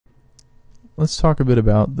let's talk a bit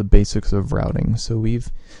about the basics of routing. So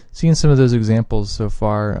we've seen some of those examples so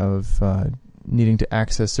far of needing to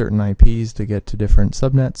access certain IPs to get to different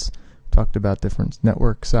subnets. Talked about different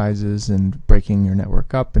network sizes and breaking your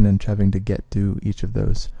network up and then having to get to each of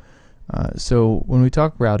those. So when we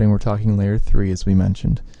talk routing, we're talking layer 3, as we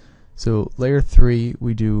mentioned. So layer 3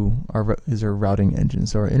 is our routing engine.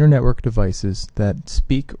 So our internetwork devices that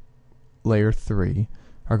speak layer 3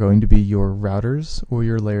 are going to be your routers or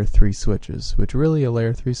your layer 3 switches, which really a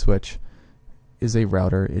layer 3 switch is a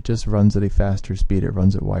router. It just runs at a faster speed. It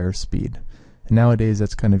runs at wire speed. And nowadays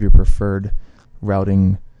that's kind of your preferred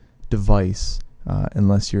routing device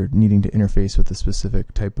unless you're needing to interface with a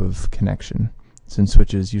specific type of connection, since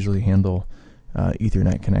switches usually handle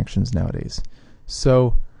Ethernet connections nowadays.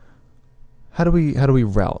 So how do we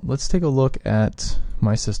route? Let's take a look at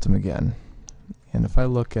my system again. And if I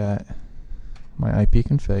look at my IP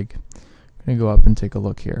config, I'm going to go up and take a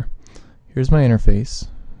look here. Here's my interface,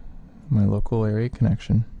 my local area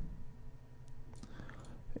connection.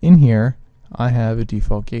 In here I have a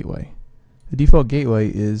default gateway. The default gateway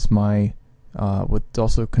is my what's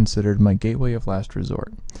also considered my gateway of last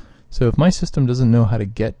resort. So if my system doesn't know how to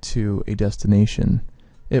get to a destination,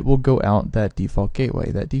 it will go out that default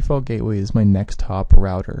gateway. That default gateway is my next hop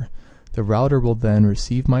router. The router will then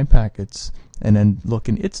receive my packets and then look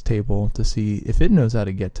in its table to see if it knows how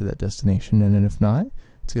to get to that destination, and then if not,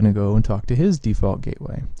 it's going to go and talk to his default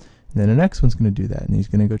gateway. And then the next one's going to do that, and he's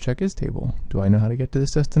going to go check his table. Do I know how to get to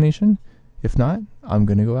this destination? If not, I'm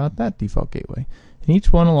going to go out that default gateway. And each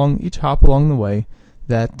hop along the way,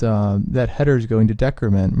 that header is going to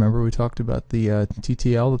decrement. Remember we talked about the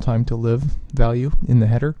TTL, the time to live value in the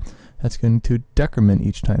header? That's going to decrement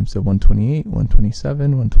each time. So 128,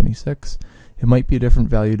 127, 126. It might be a different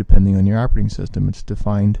value depending on your operating system. It's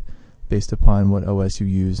defined based upon what OS you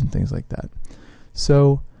use and things like that.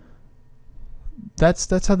 So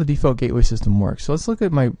that's how the default gateway system works. So let's look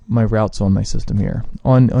at my routes on my system here.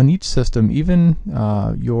 On each system, even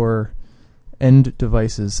your end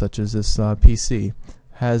devices such as this PC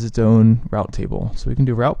has its own route table. So we can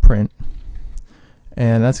do route print,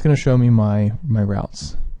 and that's going to show me my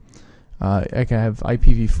routes. I can have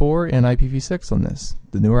IPv4 and IPv6 on this.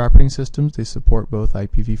 The newer operating systems, they support both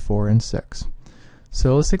IPv4 and 6.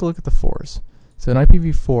 So let's take a look at the 4s. So in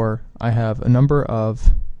IPv4, I have a number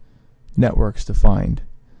of networks defined.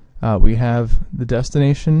 We have the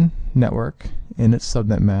destination network in its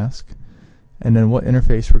subnet mask, and then what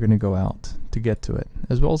interface we're going to go out to get to it,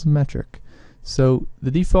 as well as a metric. So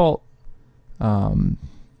the default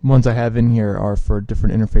ones I have in here are for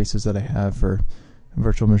different interfaces that I have for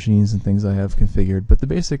virtual machines and things I have configured. But the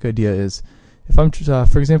basic idea is, if I'm,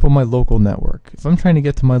 for example, my local network, if I'm trying to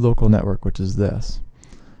get to my local network, which is this,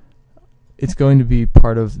 it's going to be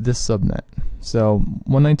part of this subnet. So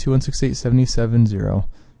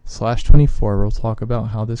 192.168.77.0/24, we'll talk about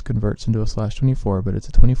how this converts into a /24, but it's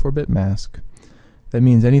a 24-bit mask. That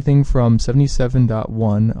means anything from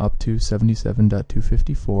 77.1 up to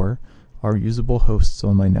 77.254 are usable hosts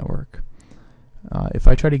on my network. If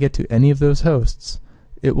I try to get to any of those hosts,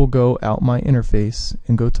 it will go out my interface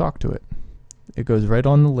and go talk to it. It goes right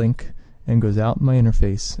on the link and goes out my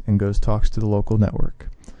interface and talks to the local network.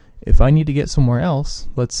 If I need to get somewhere else,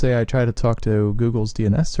 let's say I try to talk to Google's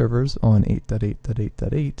DNS servers on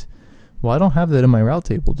 8.8.8.8, well, I don't have that in my route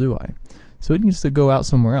table, do I? So it needs to go out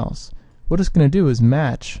somewhere else. What it's going to do is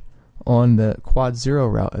match on the quad 0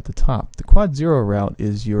 route at the top. The quad 0 route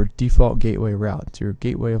is your default gateway route. It's your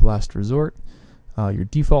gateway of last resort. Your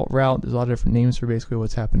default route, there's a lot of different names for basically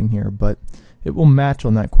what's happening here, but it will match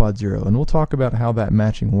on that quad 0, and we'll talk about how that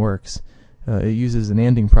matching works. It uses an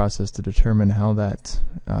ANDing process to determine how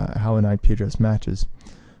an IP address matches.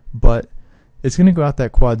 But it's going to go out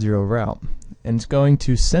that quad 0 route, and it's going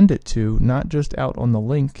to send it to not just out on the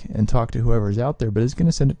link and talk to whoever's out there, but it's going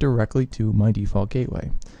to send it directly to my default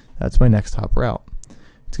gateway. That's my next hop route.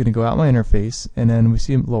 It's going to go out my interface, and then we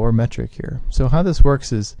see a lower metric here. So how this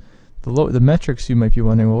works is the metrics, you might be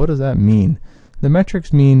wondering, well, what does that mean? The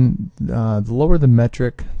metrics mean the lower the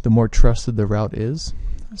metric, the more trusted the route is.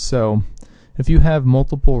 So if you have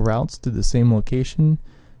multiple routes to the same location,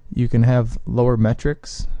 you can have lower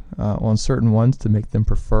metrics on certain ones to make them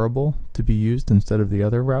preferable to be used instead of the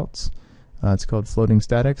other routes. It's called floating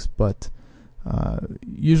statics, but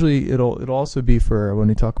usually it'll also be for when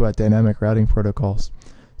we talk about dynamic routing protocols.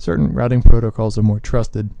 Certain routing protocols are more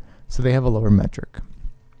trusted, so they have a lower metric.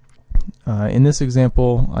 In this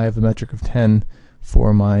example, I have a metric of 10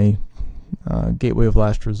 for my gateway of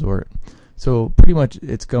last resort. So pretty much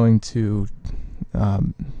it's going to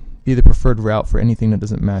be the preferred route for anything that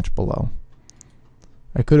doesn't match below.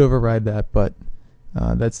 I could override that, but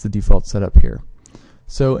That's the default setup here.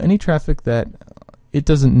 So any traffic that it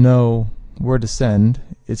doesn't know where to send,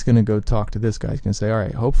 it's going to go talk to this guy. It's going to say,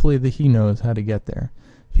 alright, hopefully he knows how to get there.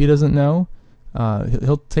 If he doesn't know,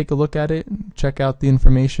 he'll take a look at it, check out the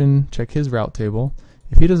information, check his route table.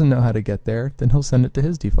 If he doesn't know how to get there, then he'll send it to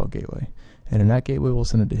his default gateway. And in that gateway, we'll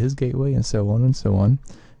send it to his gateway, and so on and so on.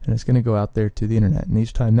 And it's going to go out there to the internet. And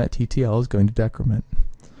each time that TTL is going to decrement.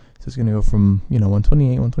 So it's going to go from 128,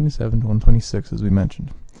 127 to 126, as we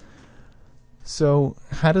mentioned. So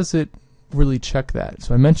how does it really check that?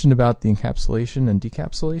 So I mentioned about the encapsulation and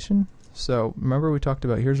decapsulation. So remember we talked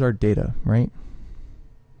about, here's our data, right?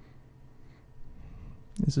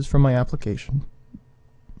 This is from my application.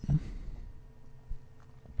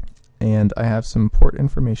 And I have some port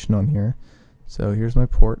information on here. So here's my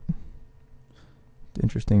port.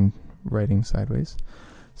 Interesting writing sideways.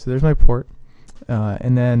 So there's my port.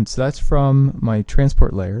 And then, so that's from my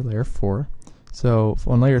transport layer, layer 4. So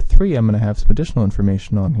on layer 3, I'm going to have some additional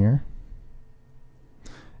information on here.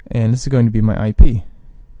 And this is going to be my IP.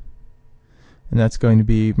 And that's going to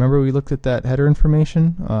be, remember we looked at that header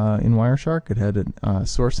information in Wireshark? It had a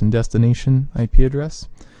source and destination IP address.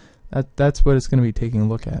 That's what it's going to be taking a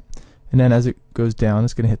look at. And then as it goes down,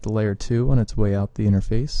 it's going to hit the layer 2 on its way out the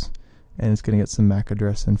interface. And it's going to get some MAC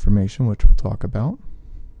address information, which we'll talk about.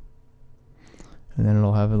 And then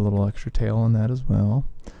it'll have a little extra tail on that as well.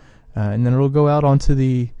 And then it'll go out onto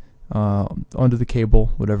the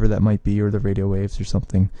cable, whatever that might be, or the radio waves or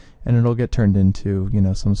something, and it'll get turned into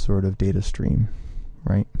some sort of data stream,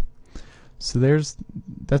 right? So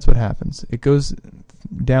that's what happens. It goes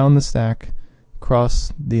down the stack,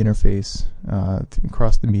 across the interface,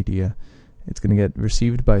 across the media. It's going to get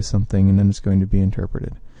received by something, and then it's going to be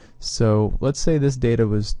interpreted. So let's say this data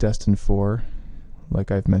was destined for,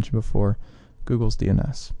 like I've mentioned before, Google's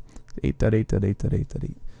DNS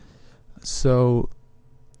 8.8.8.8.8. So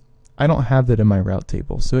I don't have that in my route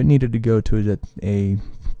table, so it needed to go to a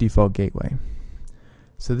default gateway.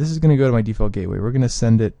 So this is going to go to my default gateway. We're going to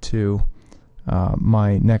send it to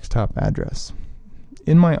my next hop address.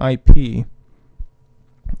 In my IP,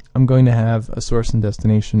 I'm going to have a source and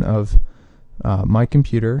destination of my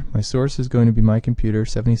computer. My source is going to be my computer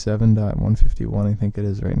 77.151, I think it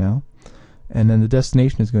is right now. And then the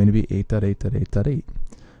destination is going to be 8.8.8.8.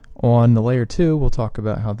 On the layer 2, we'll talk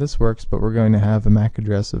about how this works, but we're going to have a MAC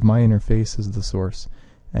address of my interface as the source,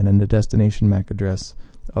 and then the destination MAC address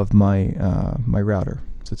of my my router.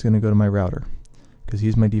 So it's going to go to my router, because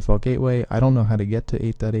he's my default gateway. I don't know how to get to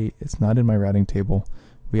 8.8. It's not in my routing table.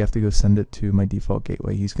 We have to go send it to my default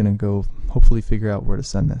gateway. He's going to go hopefully figure out where to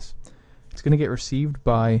send this. It's going to get received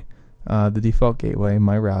by the default gateway,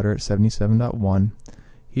 my router at 77.1.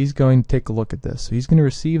 He's going to take a look at this. So he's going to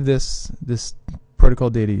receive this protocol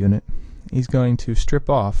data unit. He's going to strip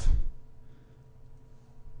off.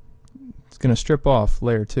 It's going to strip off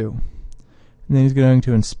layer 2. And then he's going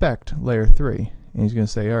to inspect layer 3. And he's going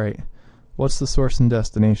to say, alright, what's the source and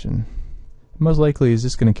destination? Most likely he's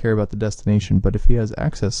just going to care about the destination, but if he has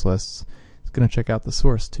access lists, he's going to check out the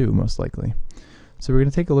source too, most likely. So we're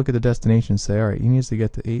going to take a look at the destination and say, alright, he needs to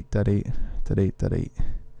get to 8.8.8.8.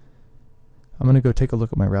 I'm going to go take a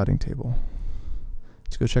look at my routing table.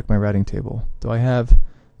 Let's go check my routing table. I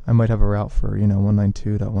might have a route for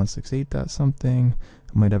 192.168. something.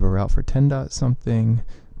 I might have a route for 10. something.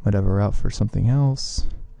 Might have a route for something else.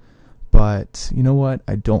 But you know what?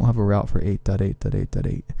 I don't have a route for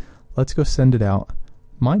 8.8.8.8. Let's go send it out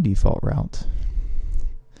my default route.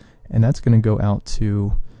 And that's going to go out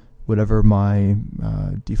to whatever my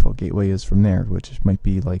default gateway is from there, which might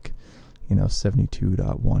be like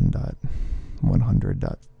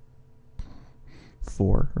 72.1.100.4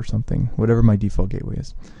 or something, whatever my default gateway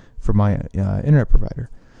is for my internet provider.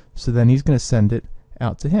 So then he's going to send it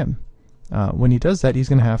out to him. When he does that, he's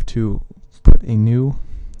going to have to put a new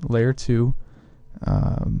layer 2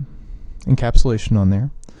 encapsulation on there,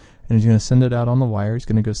 and he's going to send it out on the wire. He's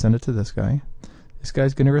going to go send it to this guy. This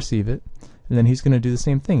guy's going to receive it, and then he's going to do the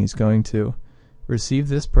same thing. He's going to receive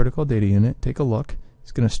this protocol data unit, take a look.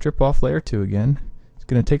 He's going to strip off layer 2 again. He's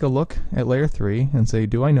going to take a look at layer 3 and say,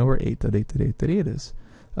 do I know where 8.8.8.8 is?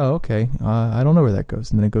 Oh, okay. I don't know where that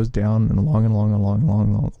goes. And then it goes down and along and along and along and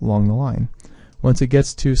along, along the line. Once it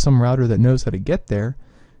gets to some router that knows how to get there,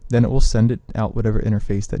 then it will send it out whatever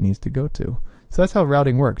interface that needs to go to. So that's how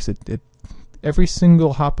routing works. Every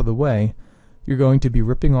single hop of the way, you're going to be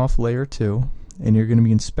ripping off layer 2, and you're going to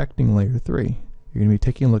be inspecting layer 3. You're going to be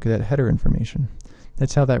taking a look at that header information.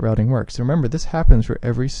 That's how that routing works. So remember, this happens for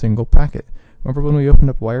every single packet. Remember when we opened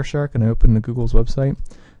up Wireshark and I opened the Google's website?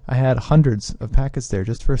 I had hundreds of packets there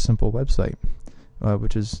just for a simple website,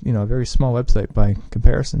 which is a very small website by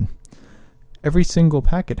comparison. every single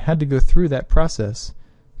packet had to go through that process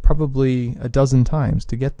probably a dozen times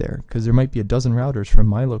to get there, because there might be a dozen routers from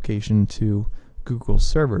my location to Google's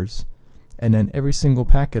servers, and then every single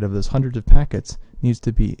packet of those hundreds of packets needs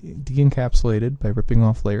to be de-encapsulated by ripping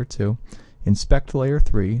off layer 2, inspect layer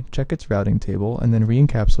 3, check its routing table, and then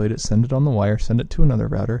re-encapsulate it, send it on the wire, send it to another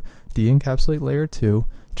router, de-encapsulate layer 2,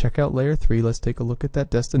 check out layer 3, let's take a look at that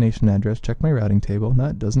destination address, check my routing table, no,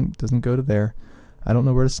 it doesn't go to there, I don't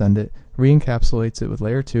know where to send it, re-encapsulates it with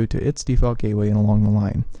layer 2 to its default gateway and along the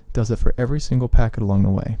line. Does it for every single packet along the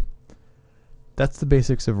way. That's the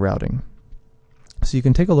basics of routing. So you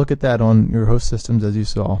can take a look at that on your host systems, as you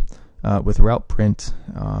saw, with route print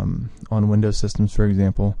on Windows systems, for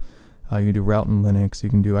example. You can do route in Linux, you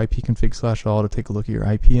can do ipconfig/all to take a look at your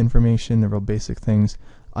IP information, the real basic things,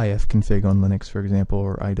 ifconfig on Linux, for example,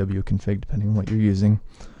 or iwconfig, depending on what you're using.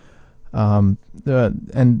 And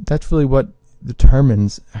that's really what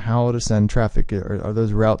determines how to send traffic, are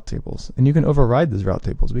those route tables. And you can override those route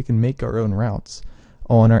tables. We can make our own routes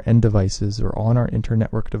on our end devices or on our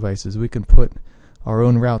inter-network devices. We can put our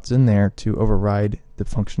own routes in there to override the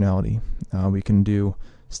functionality. We can do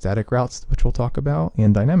static routes, which we'll talk about,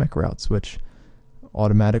 and dynamic routes, which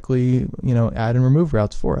automatically, add and remove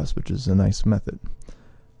routes for us, which is a nice method.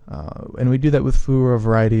 And we do that through a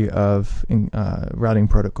variety of routing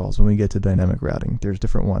protocols. When we get to dynamic routing, there's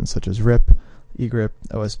different ones such as RIP, egrip,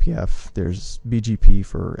 OSPF. There's BGP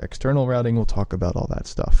for external routing. We'll talk about all that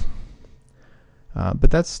stuff. But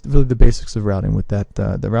that's really the basics of routing with that.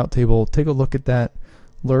 The route table, take a look at that,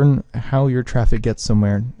 learn how your traffic gets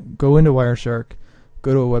somewhere. Go into Wireshark,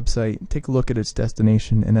 go to a website, take a look at its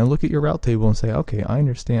destination, and then look at your route table and say, okay, I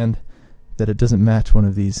understand that it doesn't match one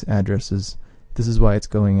of these addresses. This is why it's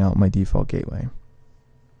going out my default gateway.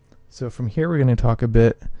 So from here we're going to talk a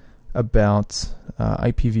bit about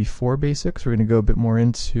IPv4 basics. We're going to go a bit more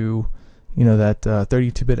into that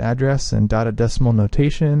 32-bit address and dotted decimal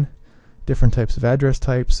notation, different types of address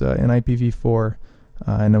types in IPv4,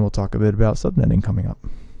 and then we'll talk a bit about subnetting coming up.